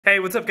Hey,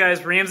 what's up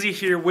guys? Ramsey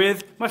here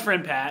with my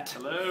friend Pat.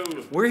 Hello.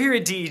 We're here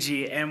at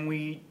DEG and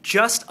we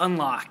just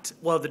unlocked,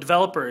 well, the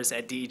developers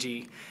at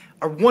DEG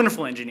are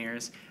wonderful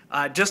engineers,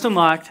 just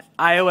unlocked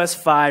iOS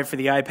 5 for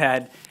the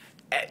iPad.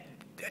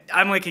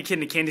 I'm like a kid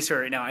in a candy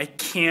store right now. I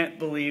can't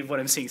believe what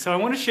I'm seeing. So I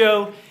want to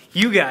show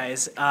you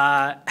guys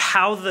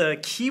how the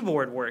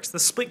keyboard works, the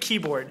split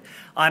keyboard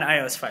on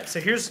iOS 5. So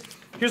here's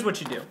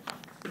what you do.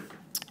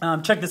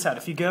 Check this out.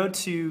 If you go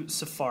to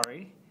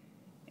Safari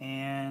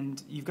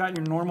and you've got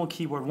your normal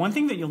keyboard, one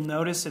thing that you'll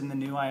notice in the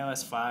new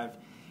iOS 5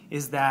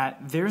 is that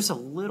there's a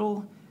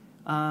little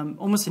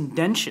almost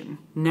indentation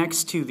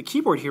next to the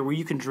keyboard here where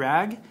you can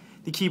drag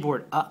the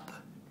keyboard up.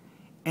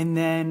 And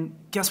then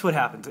guess what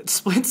happens? It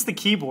splits the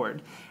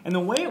keyboard. And the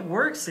way it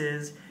works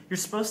is you're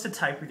supposed to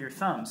type with your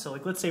thumb. So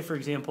like let's say for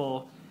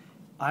example,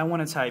 I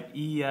want to type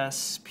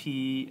espn.com.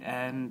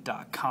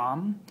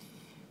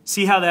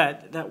 See how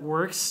that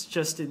works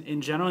just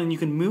in general? And you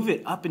can move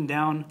it up and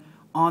down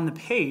on the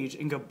page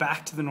and go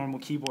back to the normal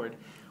keyboard,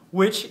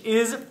 which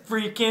is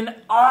freaking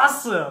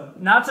awesome.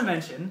 Not to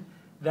mention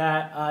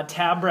that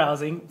tab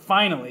browsing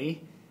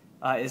finally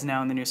is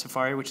now in the new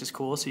Safari, which is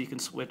cool, so you can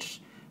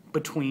switch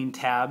between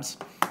tabs.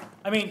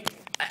 I mean,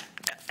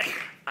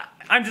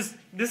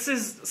 this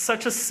is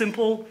such a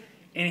simple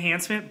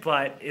enhancement,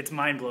 but it's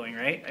mind-blowing,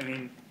 right? I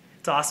mean,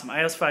 it's awesome.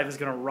 iOS 5 is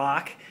gonna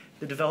rock.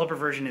 The developer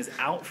version is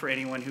out for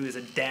anyone who is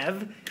a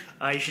dev.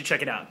 You should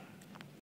check it out.